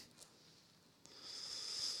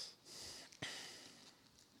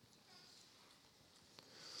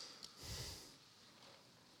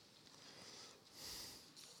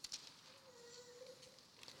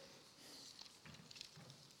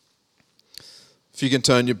If you can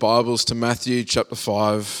turn your Bibles to Matthew chapter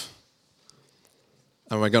 5,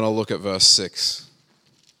 and we're going to look at verse 6.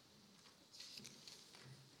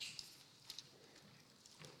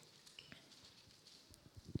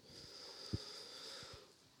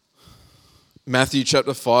 Matthew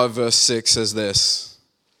chapter 5 verse 6 says this: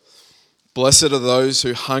 "Blessed are those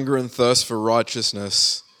who hunger and thirst for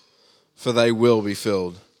righteousness, for they will be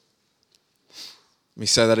filled." Let me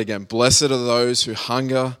say that again. Blessed are those who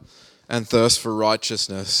hunger and thirst for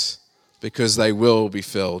righteousness, because they will be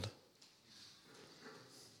filled.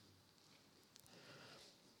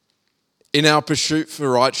 In our pursuit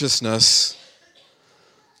for righteousness,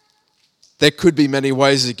 there could be many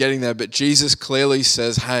ways of getting there, but Jesus clearly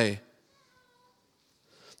says, hey,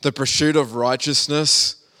 the pursuit of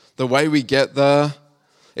righteousness, the way we get there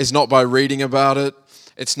is not by reading about it.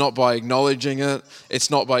 It's not by acknowledging it.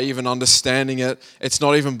 It's not by even understanding it. It's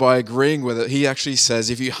not even by agreeing with it. He actually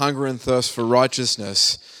says, if you hunger and thirst for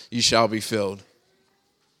righteousness, you shall be filled.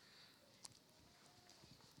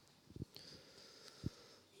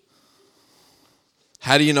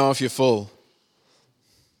 How do you know if you're full?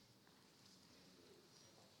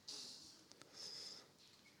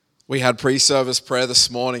 We had pre-service prayer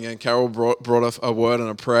this morning, and Carol brought a word and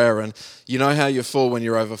a prayer, and you know how you're full when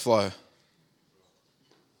you overflow.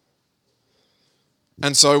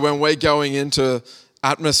 And so when we're going into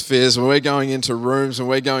atmospheres, when we're going into rooms, when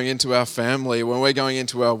we're going into our family, when we're going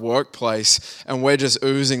into our workplace, and we're just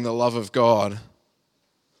oozing the love of God,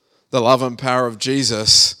 the love and power of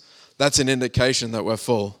Jesus, that's an indication that we're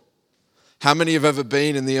full. How many have ever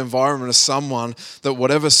been in the environment of someone that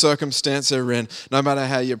whatever circumstance they're in, no matter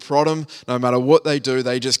how you prod them, no matter what they do,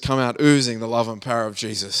 they just come out oozing the love and power of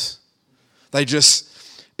Jesus?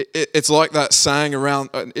 It's like that saying around,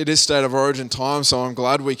 it is State of Origin time, so I'm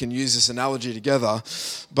glad we can use this analogy together.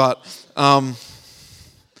 But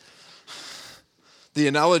the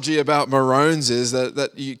analogy about maroons is that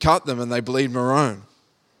you cut them and they bleed maroon.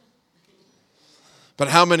 But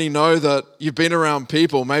how many know that you've been around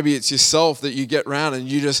people, maybe it's yourself, that you get around and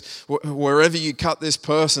you just, wherever you cut this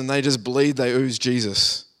person, they just bleed, they ooze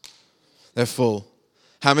Jesus. They're full.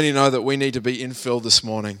 How many know that we need to be infilled this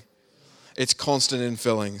morning? It's constant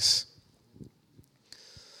infillings.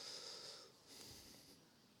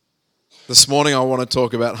 This morning I want to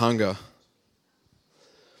talk about hunger.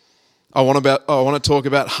 I want to talk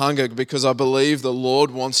about hunger because I believe the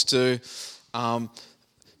Lord wants to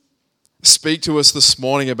speak to us this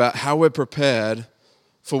morning about how we're prepared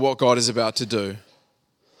for what God is about to do.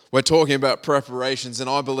 We're talking about preparations, and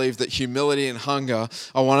I believe that humility and hunger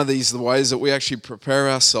are one of the ways that we actually prepare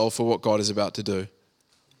ourselves for what God is about to do.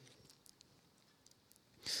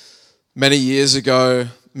 Many years ago,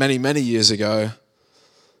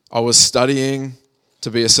 I was studying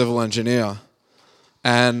to be a civil engineer,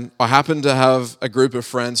 and I happened to have a group of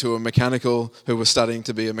friends who were studying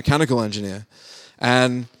to be a mechanical engineer.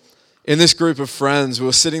 And in this group of friends, we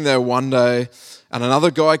were sitting there one day, and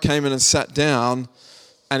another guy came in and sat down,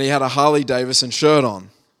 and he had a Harley Davidson shirt on,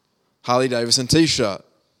 Harley Davidson t-shirt.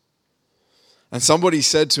 And somebody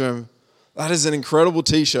said to him, "That is an incredible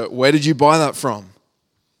t-shirt. Where did you buy that from?"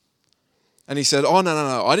 And he said, "Oh,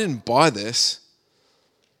 no, I didn't buy this.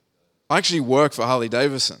 I actually work for Harley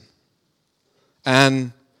Davidson."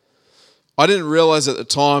 And I didn't realize at the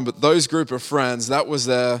time, but those group of friends, that was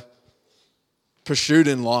their pursuit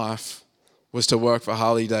in life, was to work for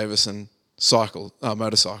Harley Davidson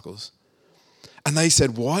motorcycles. And they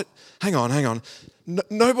said, "What? Hang on.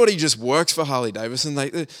 Nobody just works for Harley Davidson.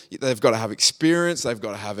 They've got to have experience. They've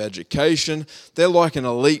got to have education. They're like an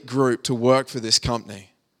elite group to work for this company."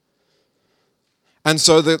 And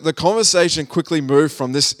so the conversation quickly moved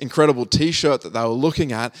from this incredible t-shirt that they were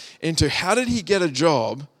looking at into how did he get a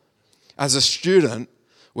job as a student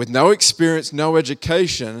with no experience, no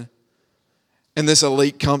education in this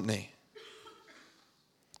elite company.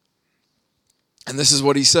 And this is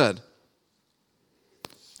what he said.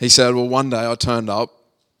 He said, "Well, one day I turned up,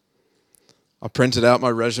 I printed out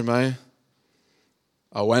my resume,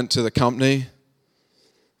 I went to the company,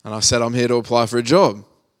 and I said, I'm here to apply for a job.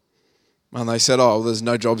 And they said, oh, well, there's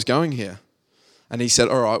no jobs going here. And he said,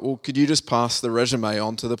 all right, well, could you just pass the resume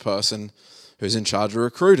on to the person who's in charge of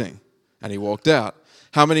recruiting? And he walked out.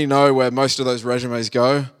 How many know where most of those resumes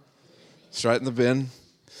go? Straight in the bin.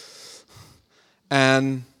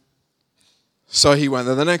 And so he went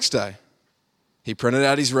there the next day. He printed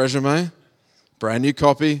out his resume, brand new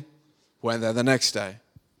copy, went there the next day.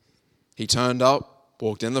 He turned up,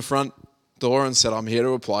 walked in the front door and said, I'm here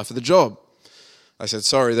to apply for the job. I said,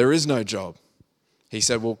 sorry, there is no job. He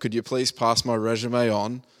said, well, could you please pass my resume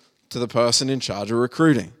on to the person in charge of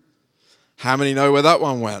recruiting? How many know where that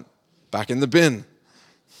one went? Back in the bin.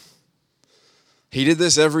 He did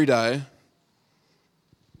this every day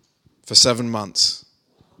for 7 months.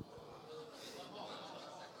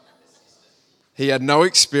 He had no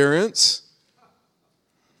experience,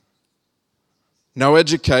 no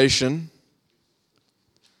education.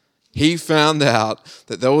 He found out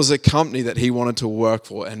that there was a company that he wanted to work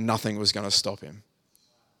for and nothing was going to stop him.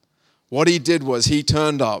 What he did was he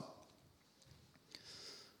turned up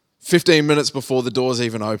 15 minutes before the doors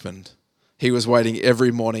even opened. He was waiting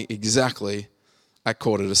every morning exactly at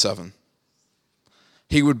 6:45.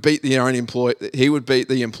 He would beat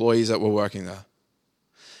the employees that were working there.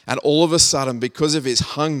 And all of a sudden, because of his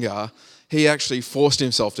hunger, he actually forced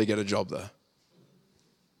himself to get a job there.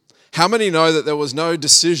 How many know that there was no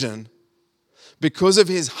decision? Because of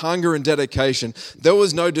his hunger and dedication, there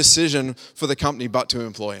was no decision for the company but to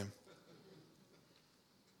employ him.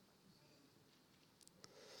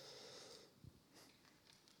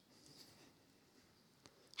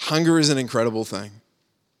 Hunger is an incredible thing.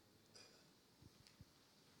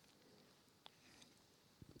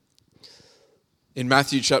 In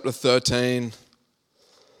Matthew chapter 13,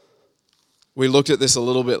 we looked at this a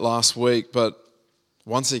little bit last week, but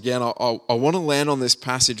once again, I want to land on this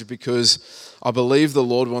passage because I believe the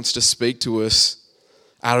Lord wants to speak to us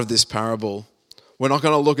out of this parable. We're not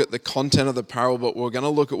going to look at the content of the parable, but we're going to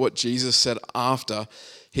look at what Jesus said after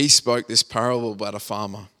he spoke this parable about a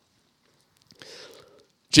farmer.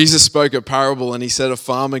 Jesus spoke a parable and he said a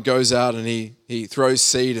farmer goes out and he throws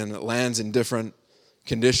seed and it lands in different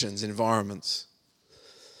conditions, environments.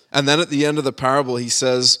 And then at the end of the parable, he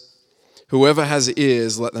says, whoever has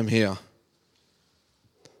ears, let them hear.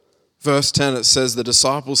 Verse 10, it says, the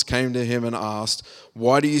disciples came to him and asked,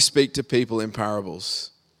 why do you speak to people in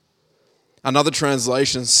parables? Another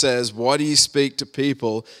translation says, why do you speak to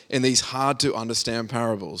people in these hard to understand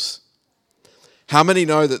parables? How many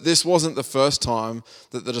know that this wasn't the first time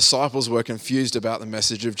that the disciples were confused about the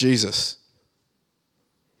message of Jesus?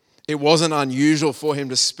 It wasn't unusual for him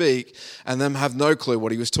to speak and them have no clue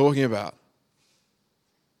what he was talking about.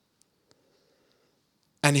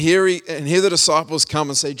 And here the disciples come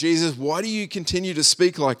and say, Jesus, why do you continue to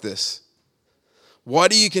speak like this? Why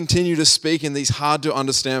do you continue to speak in these hard to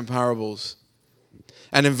understand parables?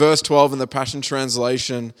 And in verse 12 in the Passion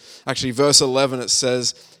Translation, actually verse 11, it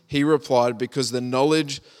says, he replied, because the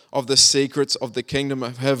knowledge of the secrets of the kingdom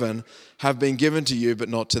of heaven have been given to you, but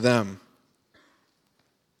not to them.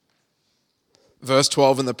 Verse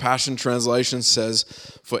 12 in the Passion Translation says,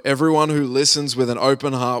 for everyone who listens with an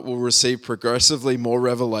open heart will receive progressively more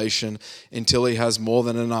revelation until he has more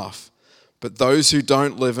than enough. But those who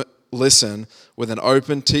don't listen with an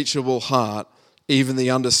open, teachable heart, even the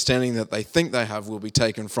understanding that they think they have will be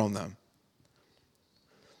taken from them.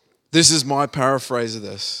 This is my paraphrase of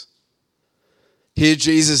this. Here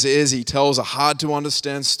Jesus is, he tells a hard to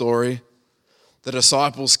understand story. The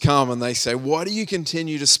disciples come and they say, why do you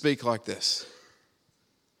continue to speak like this?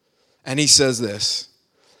 And he says this.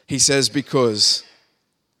 He says, because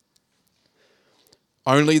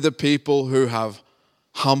only the people who have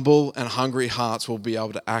humble and hungry hearts will be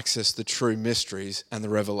able to access the true mysteries and the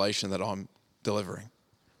revelation that I'm delivering.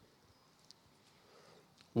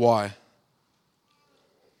 Why?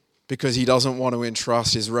 Because he doesn't want to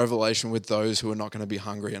entrust his revelation with those who are not going to be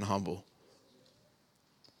hungry and humble.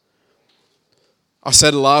 I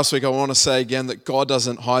said last week, I want to say again that God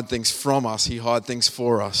doesn't hide things from us, he hides things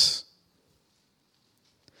for us.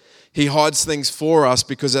 He hides things for us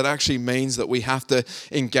because it actually means that we have to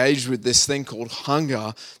engage with this thing called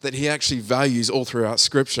hunger that he actually values all throughout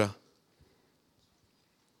Scripture.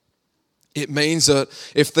 It means that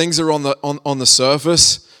if things are on the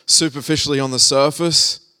surface, superficially on the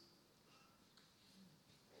surface,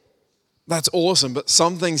 that's awesome. But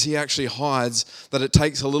some things he actually hides that it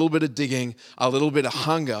takes a little bit of digging, a little bit of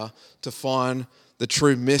hunger to find the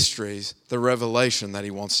true mysteries, the revelation that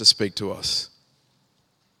he wants to speak to us.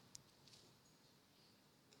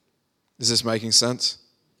 Is this making sense?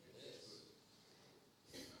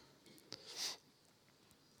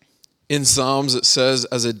 In Psalms it says,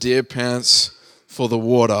 as a deer pants for the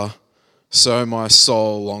water, so my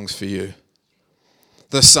soul longs for you.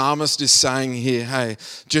 The psalmist is saying here, hey,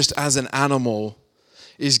 just as an animal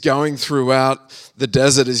is going throughout the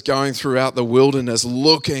desert, is going throughout the wilderness,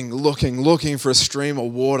 looking for a stream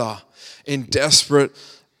of water in desperate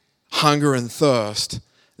hunger and thirst,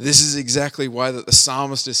 this is exactly why that the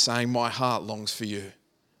psalmist is saying, my heart longs for you.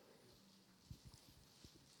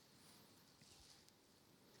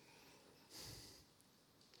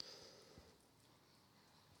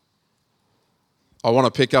 I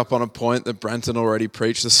want to pick up on a point that Brenton already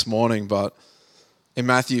preached this morning, but in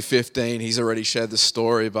Matthew 15, he's already shared the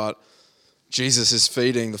story, but Jesus is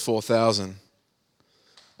feeding the 4,000.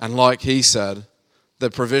 And like he said, the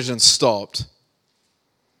provision stopped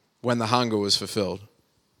when the hunger was fulfilled.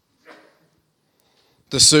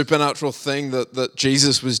 The supernatural thing that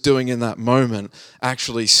Jesus was doing in that moment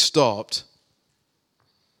actually stopped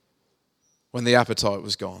when the appetite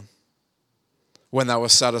was gone, when they were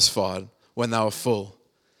satisfied, when they were full.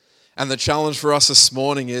 And the challenge for us this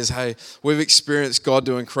morning is, hey, we've experienced God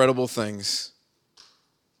do incredible things.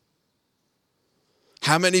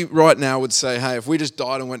 How many right now would say, hey, if we just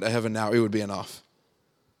died and went to heaven now, it would be enough?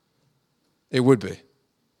 It would be.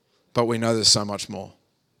 But we know there's so much more.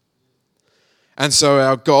 And so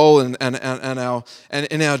our goal and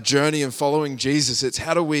in our journey in following Jesus, it's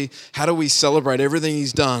how do we celebrate everything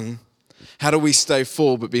he's done? How do we stay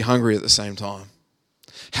full but be hungry at the same time?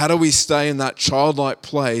 How do we stay in that childlike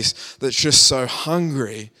place that's just so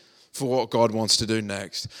hungry for what God wants to do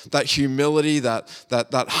next? That humility, that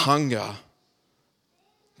hunger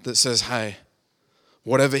that says, hey,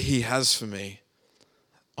 whatever he has for me,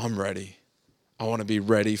 I'm ready. I want to be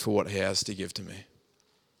ready for what he has to give to me.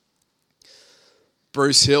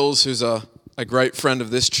 Bruce Hills, who's a great friend of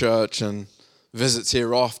this church and visits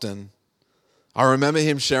here often, I remember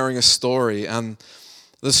him sharing a story, and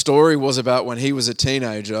the story was about when he was a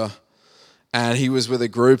teenager and he was with a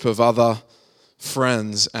group of other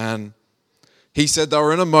friends, and he said they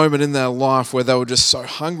were in a moment in their life where they were just so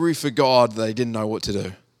hungry for God they didn't know what to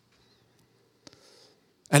do.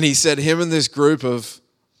 And he said him and this group of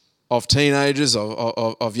teenagers,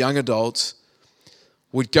 of young adults,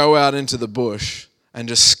 would go out into the bush and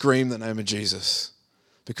just scream the name of Jesus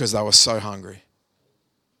because they were so hungry.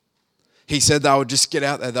 He said they would just get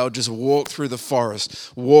out there, they would just walk through the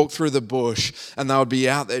forest, walk through the bush, and they would be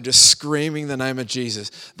out there just screaming the name of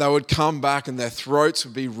Jesus. They would come back and their throats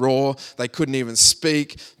would be raw. They couldn't even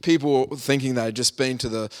speak. People were thinking they had just been to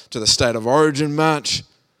the State of Origin match.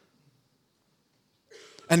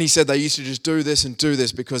 And he said they used to just do this and do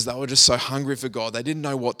this because they were just so hungry for God. They didn't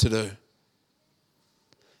know what to do.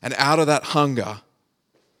 And out of that hunger,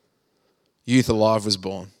 Youth Alive was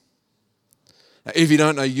born. Now, if you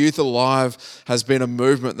don't know, Youth Alive has been a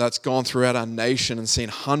movement that's gone throughout our nation and seen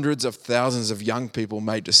hundreds of thousands of young people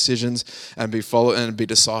make decisions and be followed and be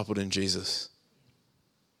discipled in Jesus.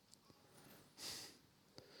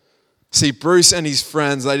 See, Bruce and his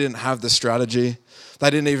friends, they didn't have the strategy. They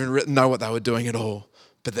didn't even know what they were doing at all.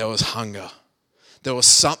 But there was hunger. There was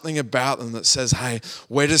something about them that says, hey,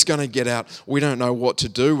 we're just going to get out. We don't know what to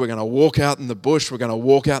do. We're going to walk out in the bush. We're going to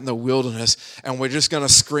walk out in the wilderness. And we're just going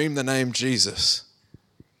to scream the name Jesus.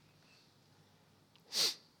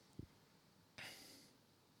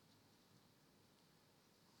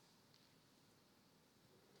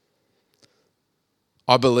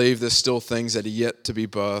 I believe there's still things that are yet to be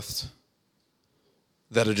birthed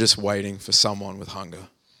that are just waiting for someone with hunger.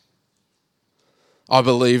 I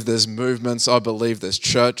believe there's movements. I believe there's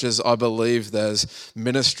churches. I believe there's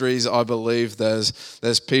ministries. I believe there's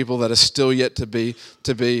people that are still yet to be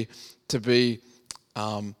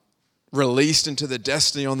released into the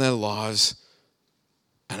destiny on their lives,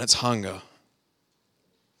 and it's hunger.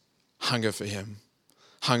 Hunger for him.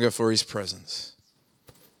 Hunger for his presence.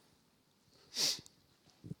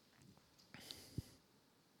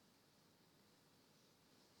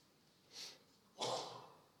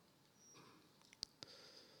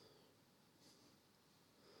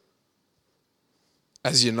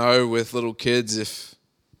 As you know, with little kids, if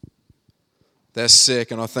they're sick,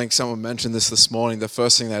 and I think someone mentioned this morning, the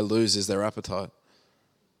first thing they lose is their appetite.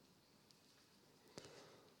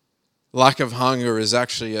 Lack of hunger is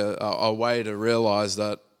actually a way to realize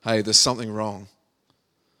that, hey, there's something wrong.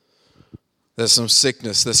 There's some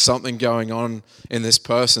sickness. There's something going on in this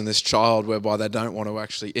person, this child, whereby they don't want to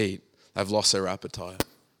actually eat. They've lost their appetite.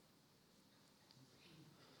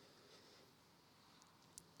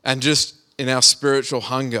 And just in our spiritual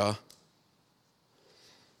hunger,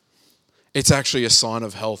 it's actually a sign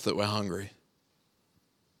of health that we're hungry.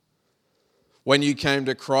 When you came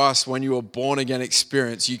to Christ, when you were born again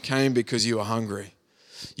experience, you came because you were hungry.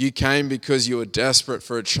 You came because you were desperate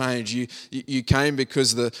for a change. You came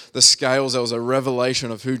because the scales, there was a revelation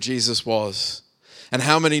of who Jesus was. And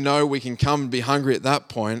how many know we can come and be hungry at that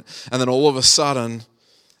point, and then all of a sudden,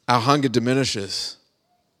 our hunger diminishes.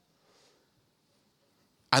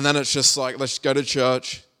 And then it's just like, let's go to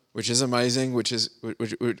church, which is amazing, which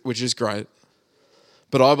is great.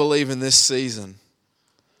 But I believe in this season,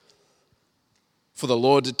 for the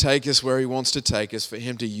Lord to take us where he wants to take us, for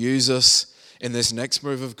him to use us in this next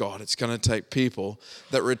move of God, it's going to take people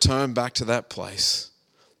that return back to that place,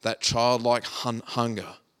 that childlike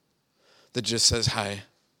hunger that just says, hey,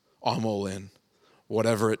 I'm all in.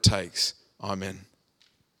 Whatever it takes, I'm in.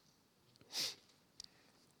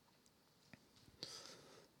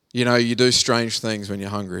 You know, you do strange things when you're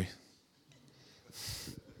hungry.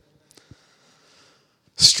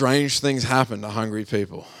 Strange things happen to hungry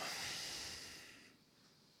people.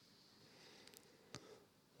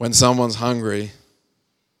 When someone's hungry,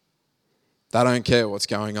 they don't care what's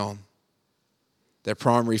going on. Their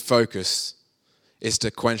primary focus is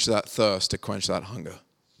to quench that thirst, to quench that hunger.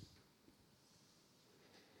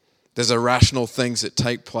 There's irrational things that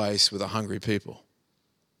take place with a hungry people.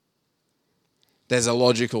 There's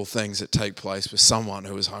illogical things that take place with someone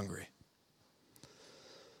who is hungry.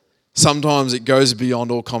 Sometimes it goes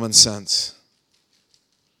beyond all common sense.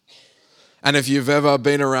 And if you've ever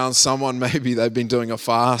been around someone, maybe they've been doing a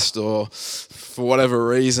fast or for whatever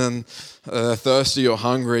reason, they're thirsty or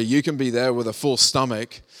hungry, you can be there with a full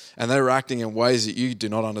stomach and they're acting in ways that you do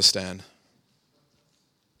not understand.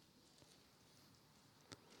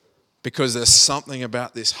 Because there's something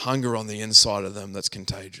about this hunger on the inside of them that's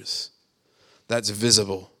contagious, that's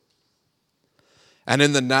visible. And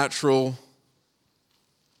in the natural,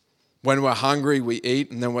 when we're hungry, we eat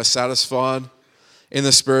and then we're satisfied. In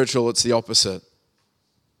the spiritual, it's the opposite.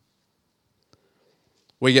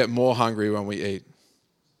 We get more hungry when we eat.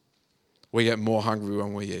 We get more hungry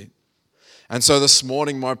when we eat. And so this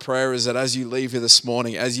morning, my prayer is that as you leave here this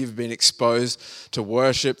morning, as you've been exposed to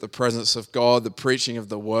worship, the presence of God, the preaching of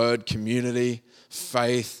the word, community,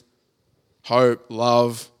 faith, hope,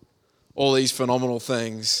 love, all these phenomenal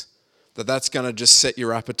things, that's going to just set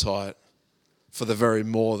your appetite for the very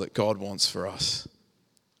more that God wants for us.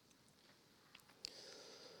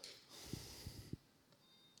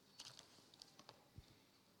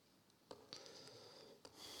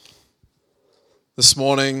 This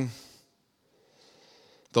morning,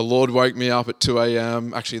 the Lord woke me up at 2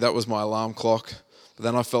 a.m. Actually, that was my alarm clock. But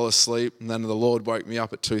then I fell asleep, and then the Lord woke me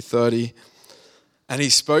up at 2:30. And he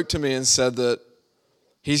spoke to me and said that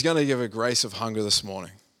he's going to give a grace of hunger this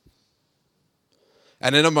morning.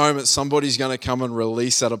 And in a moment, somebody's going to come and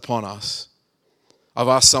release that upon us. I've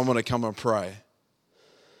asked someone to come and pray.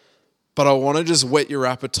 But I want to just whet your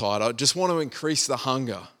appetite. I just want to increase the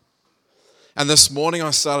hunger. And this morning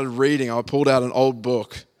I started reading. I pulled out an old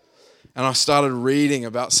book and I started reading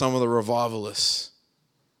about some of the revivalists.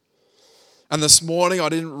 And this morning I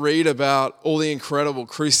didn't read about all the incredible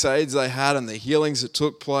crusades they had and the healings that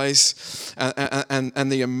took place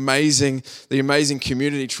and the amazing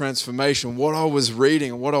community transformation. What I was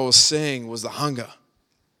reading and what I was seeing was the hunger.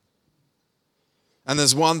 And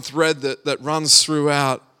there's one thread that runs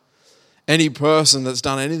throughout any person that's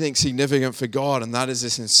done anything significant for God, and that is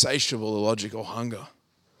this insatiable, illogical hunger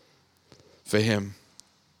for Him.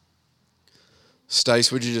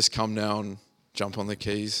 Stace, would you just come now and jump on the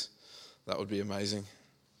keys? That would be amazing.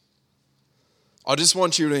 I just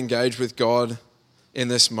want you to engage with God in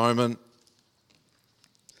this moment.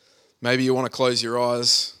 Maybe you want to close your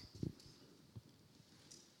eyes.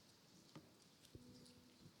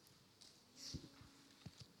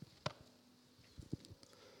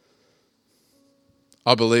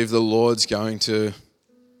 I believe the Lord's going to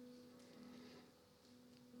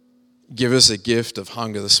give us a gift of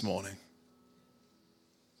hunger this morning.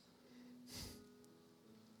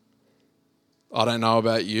 I don't know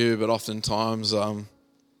about you, but oftentimes I'm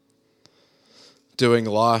doing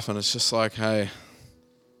life and it's just like, hey,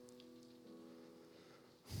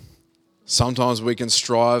 sometimes we can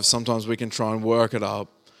strive, sometimes we can try and work it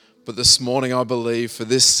up. But this morning I believe for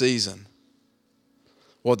this season,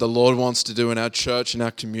 what the Lord wants to do in our church and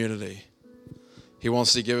our community, He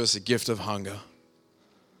wants to give us a gift of hunger,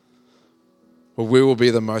 where we will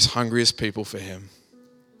be the most hungriest people for Him.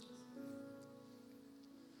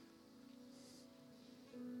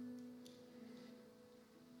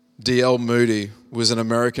 D.L. Moody was an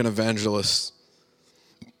American evangelist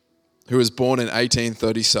who was born in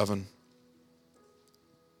 1837.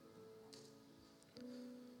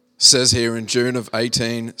 Says here in June of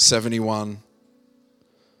 1871,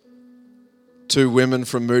 two women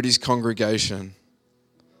from Moody's congregation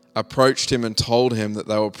approached him and told him that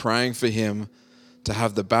they were praying for him to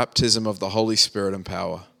have the baptism of the Holy Spirit and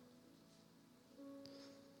power.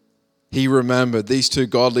 He remembered, these two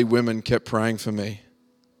godly women kept praying for me,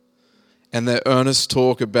 and their earnest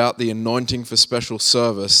talk about the anointing for special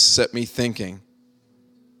service set me thinking.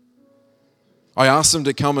 I asked them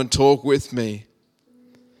to come and talk with me,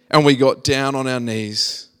 and we got down on our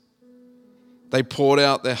knees. They poured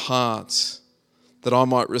out their hearts that I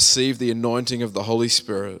might receive the anointing of the Holy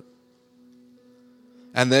Spirit.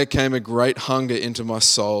 And there came a great hunger into my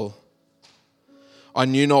soul. I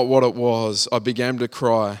knew not what it was. I began to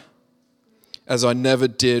cry as I never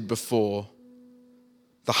did before.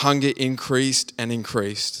 The hunger increased and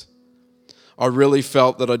increased. I really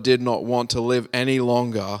felt that I did not want to live any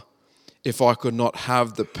longer if I could not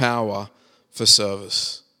have the power for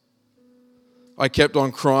service. I kept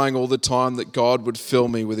on crying all the time that God would fill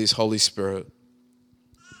me with his Holy Spirit.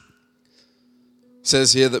 It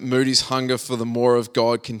says here that Moody's hunger for the more of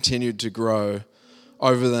God continued to grow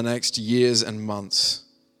over the next years and months.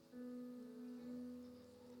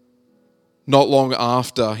 Not long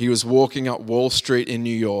after, he was walking up Wall Street in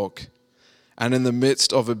New York, and in the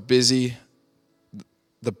midst of the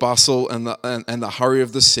bustle and the hurry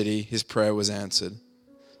of the city, his prayer was answered.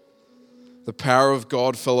 The power of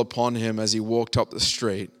God fell upon him as he walked up the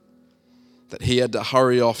street, that he had to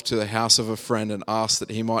hurry off to the house of a friend and ask that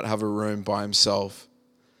he might have a room by himself.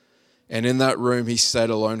 And in that room, he stayed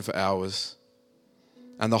alone for hours.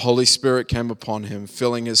 And the Holy Spirit came upon him,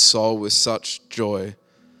 filling his soul with such joy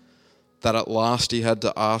that at last he had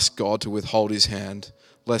to ask God to withhold his hand,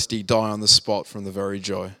 lest he die on the spot from the very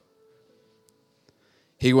joy.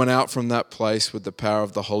 He went out from that place with the power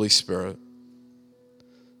of the Holy Spirit.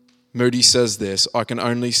 Moody says this, I can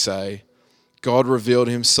only say, God revealed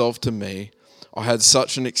himself to me. I had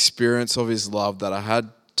such an experience of his love that I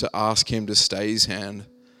had to ask him to stay his hand.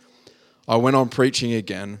 I went on preaching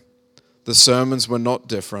again. The sermons were not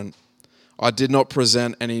different. I did not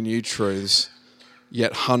present any new truths,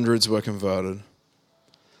 yet hundreds were converted.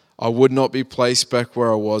 I would not be placed back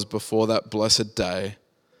where I was before that blessed day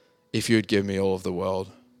if you'd give me all of the world.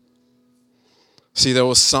 See, there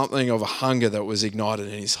was something of a hunger that was ignited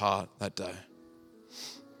in his heart that day.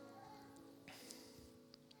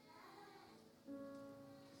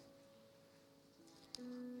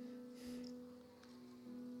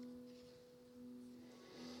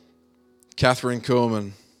 Catherine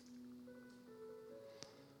Kuhlman,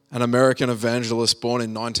 an American evangelist born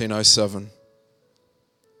in 1907.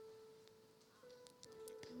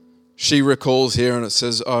 She recalls here, and it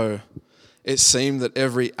says, "Oh, it seemed that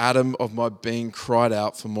every atom of my being cried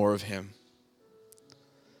out for more of him.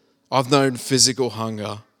 I've known physical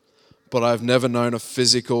hunger, but I've never known a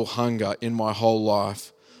physical hunger in my whole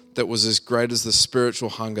life that was as great as the spiritual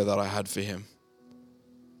hunger that I had for him.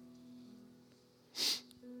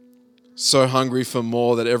 So hungry for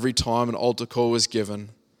more that every time an altar call was given,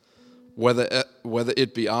 whether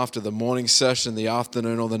it be after the morning session, the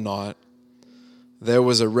afternoon, or the night, there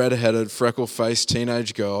was a red-headed, freckle-faced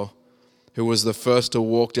teenage girl who was the first to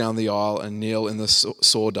walk down the aisle and kneel in the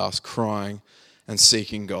sawdust, crying and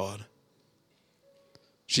seeking God.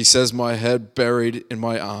 She says, my head buried in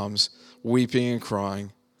my arms, weeping and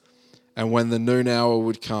crying, and when the noon hour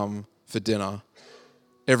would come for dinner,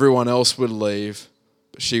 everyone else would leave,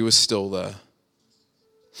 but she was still there.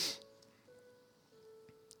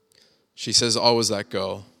 She says, I was that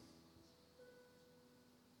girl.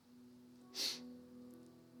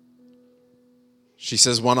 She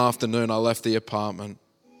says, one afternoon I left the apartment.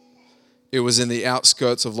 It was in the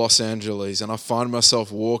outskirts of Los Angeles, and I find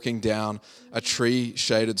myself walking down a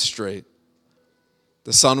tree-shaded street.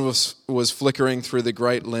 The sun was flickering through the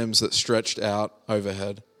great limbs that stretched out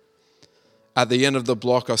overhead. At the end of the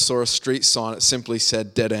block, I saw a street sign. It simply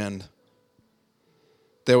said, dead end.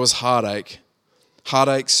 There was heartache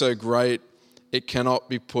so great it cannot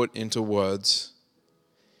be put into words.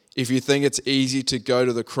 If you think it's easy to go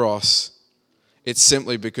to the cross, it's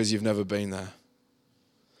simply because you've never been there.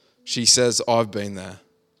 She says, I've been there.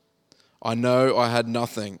 I know I had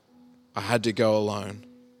nothing. I had to go alone.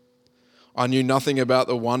 I knew nothing about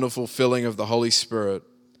the wonderful filling of the Holy Spirit.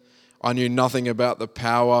 I knew nothing about the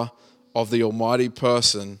power of the Almighty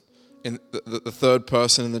person, in the third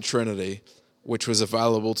person in the Trinity, which was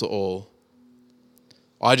available to all.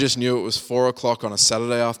 I just knew it was 4 o'clock on a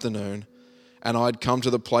Saturday afternoon, and I'd come to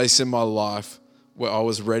the place in my life where I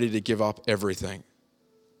was ready to give up everything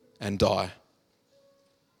and die.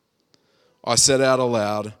 I said out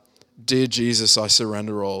aloud, Dear Jesus, I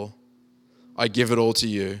surrender all. I give it all to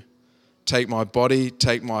you. Take my body,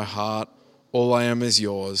 take my heart. All I am is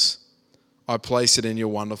yours. I place it in your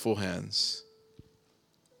wonderful hands.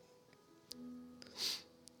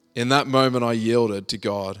 In that moment, I yielded to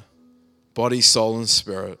God, body, soul, and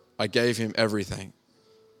spirit. I gave him everything.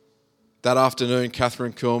 That afternoon,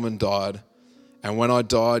 Catherine Kuhlman died. And when I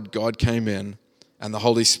died, God came in and the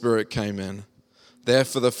Holy Spirit came in. There,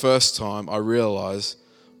 for the first time, I realized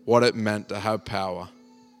what it meant to have power.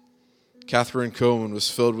 Catherine Kuhlman was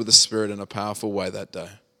filled with the Spirit in a powerful way that day.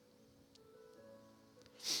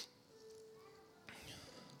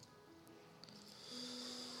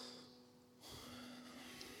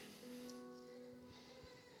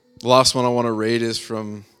 The last one I want to read is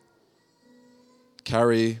from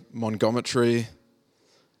Carrie Montgomery,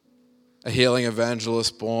 a healing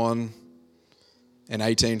evangelist born in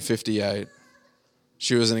 1858.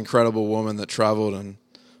 She was an incredible woman that traveled and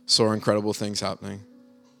saw incredible things happening.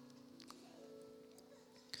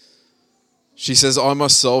 She says, I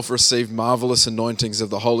myself received marvelous anointings of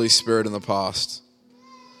the Holy Spirit in the past,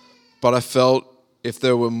 but I felt if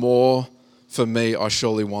there were more for me, I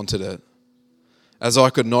surely wanted it, as I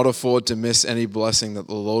could not afford to miss any blessing that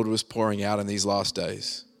the Lord was pouring out in these last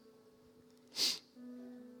days.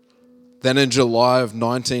 Then in July of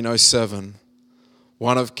 1907,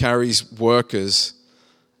 one of Carrie's workers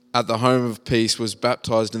at the Home of Peace was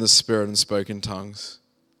baptized in the Spirit and spoke in tongues.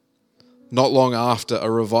 Not long after,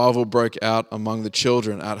 a revival broke out among the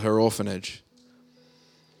children at her orphanage.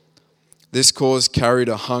 This caused Carrie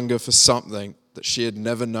to hunger for something that she had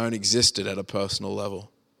never known existed at a personal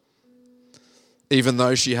level. Even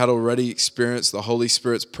though she had already experienced the Holy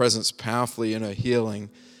Spirit's presence powerfully in her healing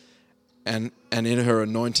and in her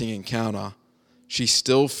anointing encounter, she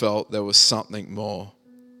still felt there was something more.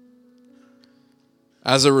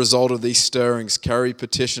 As a result of these stirrings, Carrie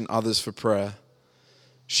petitioned others for prayer.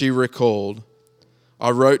 She recalled,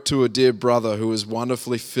 I wrote to a dear brother who was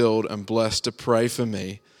wonderfully filled and blessed to pray for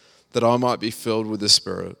me that I might be filled with the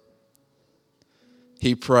Spirit.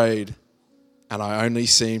 He prayed, and I only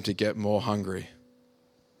seemed to get more hungry.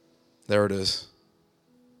 There it is.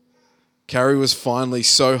 Carrie was finally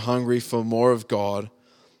so hungry for more of God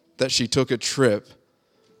that she took a trip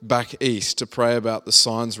back east to pray about the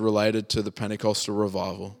signs related to the Pentecostal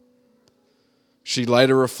revival. She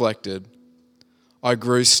later reflected, I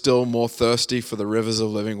grew still more thirsty for the rivers of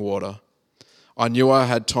living water. I knew I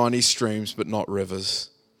had tiny streams, but not rivers.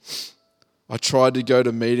 I tried to go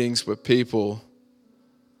to meetings where people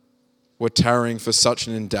were tarrying for such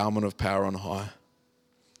an endowment of power on high.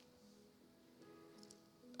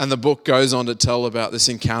 And the book goes on to tell about this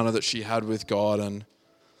encounter that she had with God, and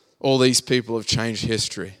all these people have changed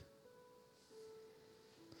history.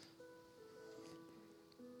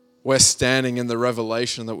 We're standing in the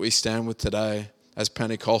revelation that we stand with today as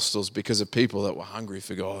Pentecostals because of people that were hungry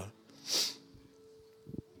for God.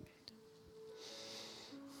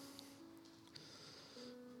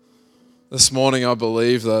 This morning, I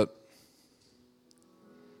believe that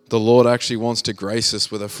the Lord actually wants to grace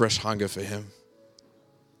us with a fresh hunger for Him.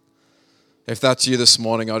 If that's you this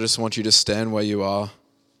morning, I just want you to stand where you are.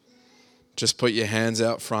 Just put your hands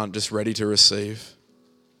out front, just ready to receive.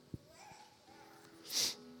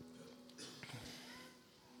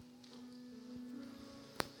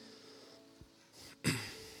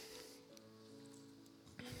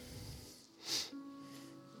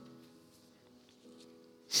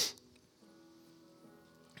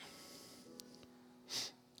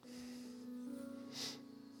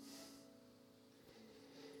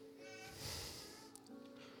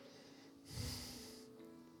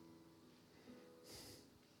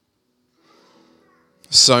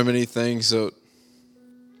 So many things that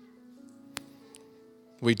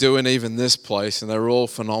we do in even this place, and they're all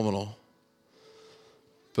phenomenal.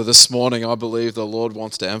 But this morning, I believe the Lord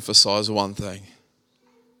wants to emphasize one thing.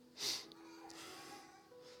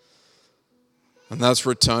 And that's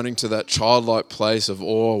returning to that childlike place of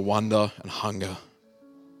awe, wonder, and hunger.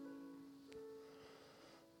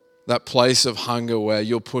 That place of hunger where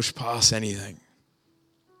you'll push past anything.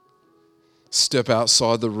 Step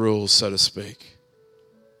outside the rules, so to speak.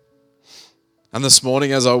 And this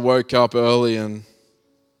morning as I woke up early, and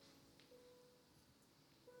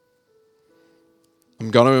I'm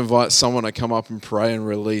going to invite someone to come up and pray and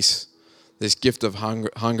release this gift of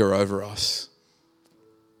hunger over us.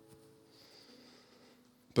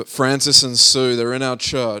 But Francis and Sue, they're in our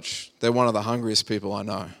church. They're one of the hungriest people I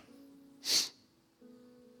know.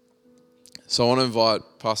 So I want to invite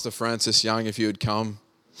Pastor Francis Young, if you would come.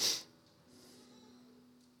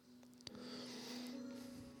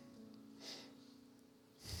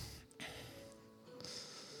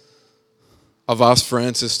 I've asked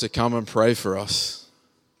Francis to come and pray for us.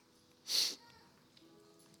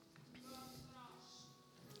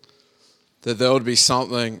 That there would be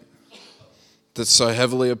something that's so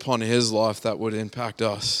heavily upon his life that would impact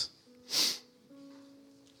us.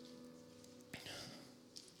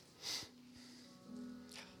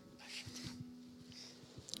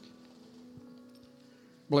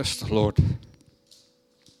 Bless the Lord.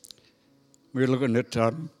 We're looking at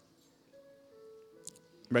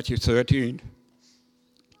Matthew 13.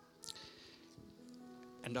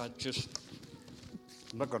 And I'm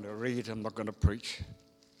not going to read, I'm not going to preach.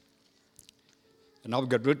 And I've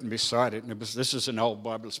got written beside it, and this is an old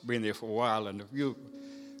Bible, it's been there for a while, and if you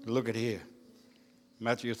look at here,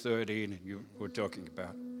 Matthew 13, and you were talking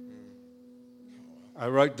about. I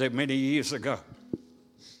wrote that many years ago.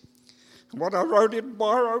 What I wrote in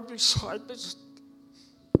borrowed beside this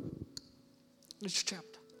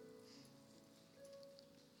chapter.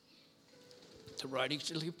 the writing's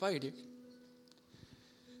still fading.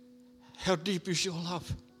 How deep is your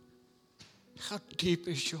love? How deep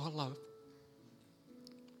is your love?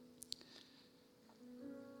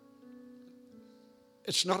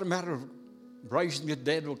 It's not a matter of raising the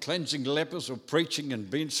dead or cleansing lepers or preaching and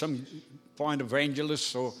being some fine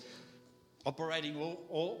evangelist or operating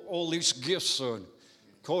all these gifts or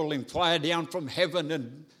calling fire down from heaven.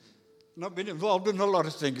 And I've been involved in a lot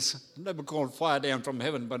of things. Never called fire down from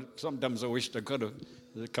heaven, but sometimes I wished I could have.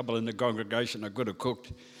 There's a couple in the congregation I could have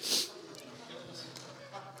cooked.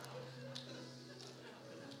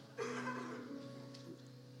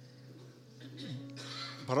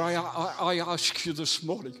 But I ask you this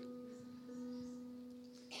morning,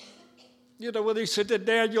 you know, when he said to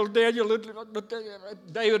Daniel,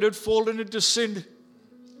 David had fallen into sin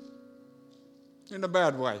in a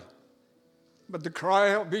bad way. But the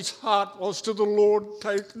cry of his heart was to the Lord,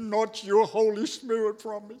 take not your Holy Spirit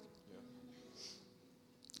from me.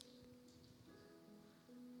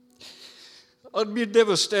 I'd be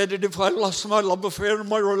devastated if I lost my love affair and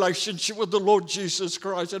my relationship with the Lord Jesus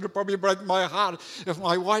Christ. It'd probably break my heart if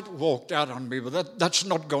my wife walked out on me, but that's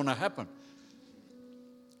not going to happen.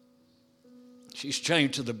 She's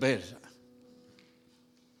chained to the bed.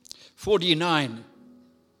 49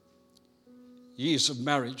 years of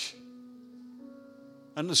marriage.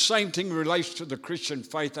 And the same thing relates to the Christian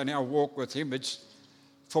faith and our walk with Him. It's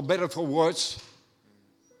for better, for worse,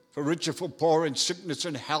 for richer, for poor, in sickness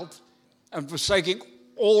and health, and forsaking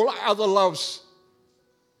all other loves.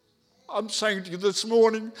 I'm saying to you this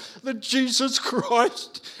morning that Jesus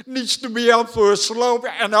Christ needs to be our first love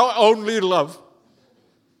and our only love.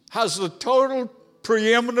 Has the total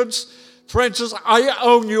preeminence. Francis, I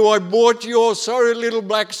own you. I bought your sorry little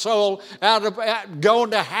black soul out of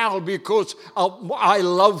going to hell because of my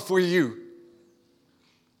love for you.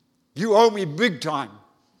 You owe me big time.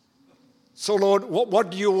 So, Lord,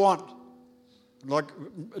 what do you want? Like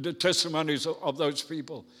the testimonies of those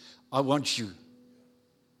people. I want you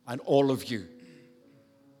and all of you.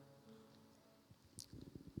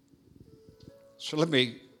 So let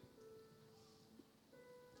me,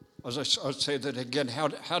 as I say that again,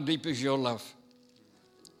 how deep is your love?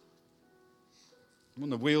 When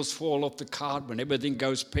the wheels fall off the cart, when everything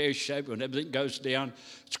goes pear-shaped, when everything goes down,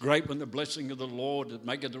 it's great when the blessing of the Lord that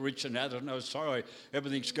maketh the rich and addeth no sorrow,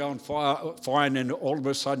 everything's going fine, and all of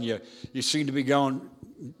a sudden you seem to be going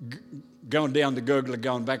down the gurgler,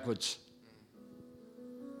 going backwards.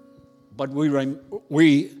 But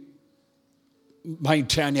we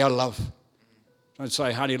maintain our love. Don't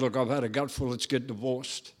say, honey, look, I've had a gutful, let's get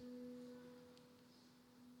divorced.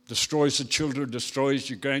 Destroys the children, destroys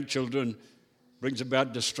your grandchildren, brings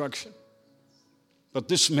about destruction. But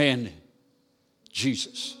this man,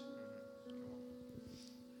 Jesus,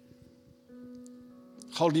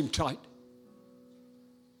 hold him tight.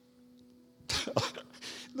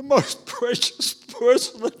 The most precious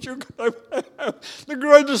person that you could ever have, the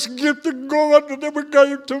greatest gift that God ever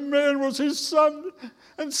gave to man was his son.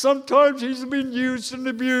 And sometimes he's been used and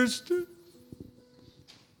abused.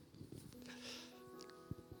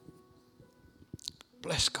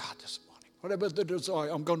 Bless God this morning. Whatever the desire,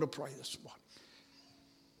 I'm going to pray this morning.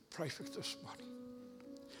 Pray for this morning.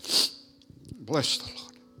 Bless the Lord.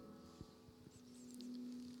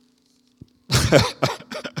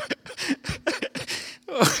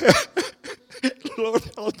 Lord,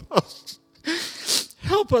 help us.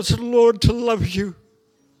 Help us, Lord, to love you.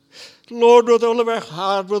 Lord, with all of our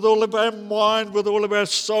heart, with all of our mind, with all of our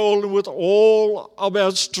soul, and with all of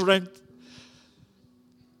our strength.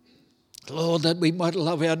 Lord, that we might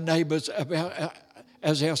love our neighbours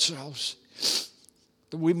as ourselves.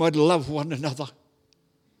 That we might love one another.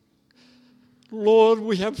 Lord,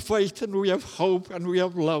 we have faith and we have hope and we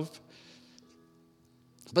have love.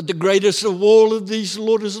 But the greatest of all of these,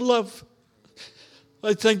 Lord, is love.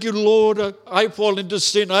 I thank you, Lord. I fall into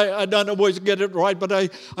sin. I don't always get it right, but I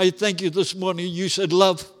thank you this morning. You said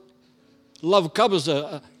love. Love covers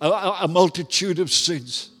a multitude of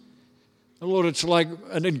sins. And Lord, it's like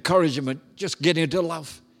an encouragement. Just get into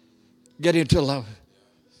love. Get into love.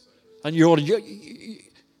 And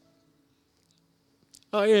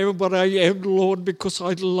I am what I am, Lord, because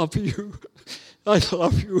I love you. I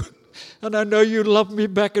love you. And I know you love me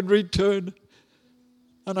back in return.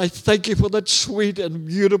 And I thank you for that sweet and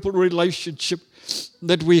beautiful relationship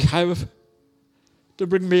that we have to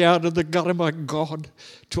bring me out of the gutter, my God,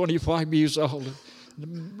 25 years old.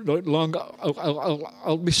 Not long,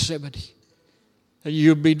 I'll be 70. And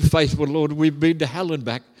you've been faithful, Lord. We've been to hell and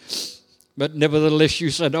back. But nevertheless,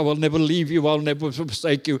 you said, I will never leave you. I'll never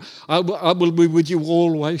forsake you. I will be with you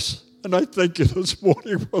always. And I thank you this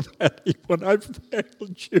morning for that, when I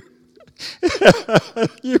failed you.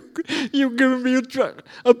 You've given me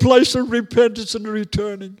a place of repentance and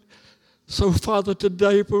returning. So, Father,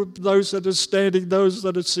 today, for those that are standing, those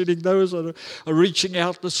that are sitting, those that are reaching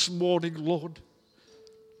out this morning, Lord,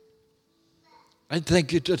 I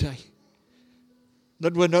thank you today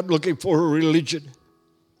that we're not looking for a religion,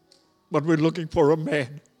 but we're looking for a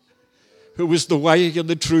man who is the way and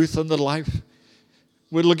the truth and the life.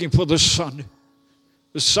 We're looking for the Son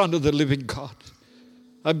of the living God.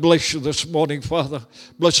 I bless you this morning, Father.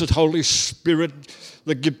 Blessed Holy Spirit,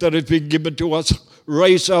 the gift that has been given to us,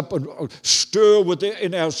 raise up and stir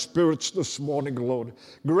within our spirits this morning, Lord.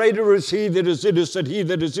 Greater is he that is in us than he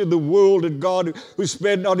that is in the world, and God who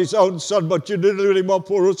spared not his own Son, but you delivered him up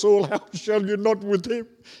for us all. How shall you not with him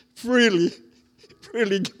freely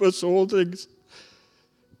give us all things?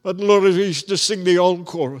 But Lord, as we used to sing the old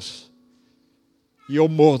chorus, you're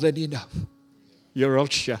more than enough. You're El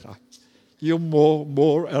Shaddai. You're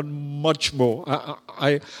more and much more.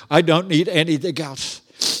 I don't need anything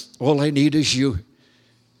else. All I need is you,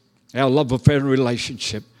 our love affair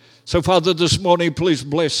relationship. So, Father, this morning, please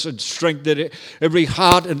bless and strengthen every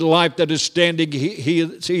heart and life that is standing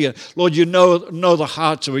here. Lord, you know the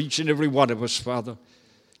hearts of each and every one of us, Father.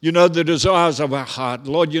 You know the desires of our heart.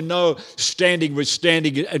 Lord, you know standing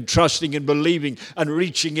and trusting and believing and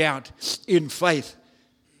reaching out in faith,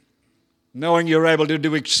 knowing you're able to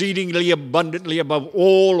do exceedingly abundantly above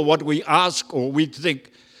all what we ask or we think,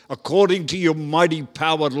 according to your mighty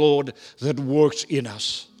power, Lord, that works in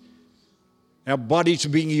us. Our bodies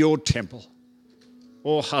being your temple.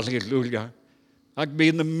 Oh, hallelujah. I could be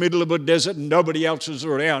in the middle of a desert and nobody else is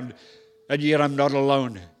around, and yet I'm not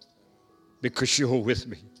alone because you're with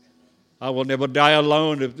me. I will never die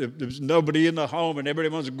alone if there's nobody in the home and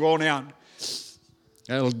everyone's gone out.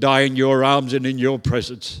 I'll die in your arms and in your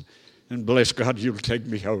presence. And bless God, you'll take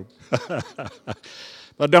me home.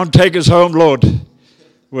 But don't take us home, Lord.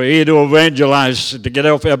 We're here to evangelize, to get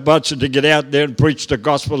off our butts and to get out there and preach the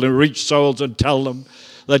gospel and reach souls and tell them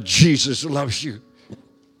that Jesus loves you.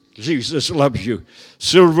 Jesus loves you.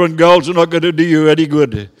 Silver and gold's are not going to do you any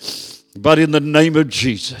good. But in the name of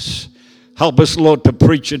Jesus, help us, Lord, to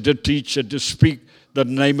preach and to teach and to speak the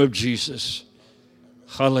name of Jesus.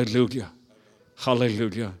 Hallelujah.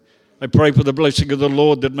 Hallelujah. I pray for the blessing of the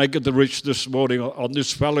Lord that maketh the rich this morning on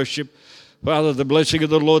this fellowship. Father, the blessing of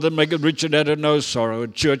the Lord that maketh rich and addeth no sorrow.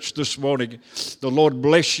 In church this morning, the Lord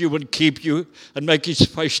bless you and keep you and make his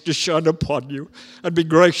face to shine upon you and be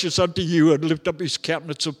gracious unto you and lift up his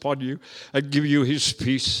countenance upon you and give you his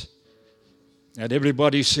peace. And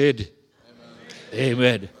everybody said, Amen.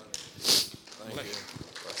 Amen. Thank you.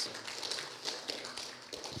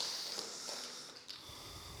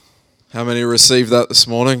 How many received that this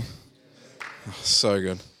morning? Oh, so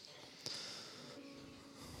good.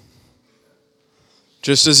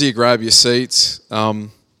 Just as you grab your seats,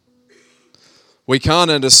 we can't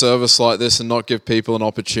end a service like this and not give people an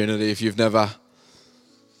opportunity if you've never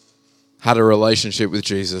had a relationship with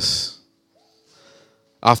Jesus.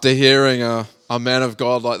 After hearing a man of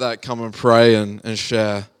God like that come and pray and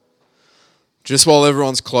share, just while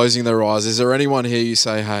everyone's closing their eyes, is there anyone here you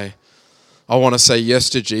say, hey, I want to say yes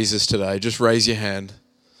to Jesus today? Just raise your hand,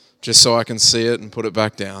 just so I can see it and put it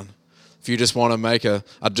back down. If you just want to make a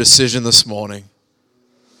decision this morning.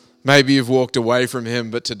 Maybe you've walked away from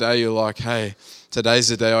him, but today you're like, hey, today's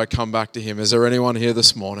the day I come back to him. Is there anyone here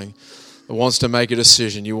this morning that wants to make a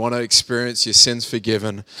decision? You want to experience your sins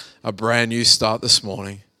forgiven, a brand new start this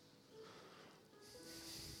morning?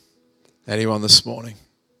 Anyone this morning?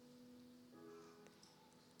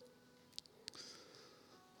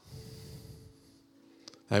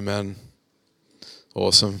 Amen.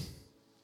 Awesome.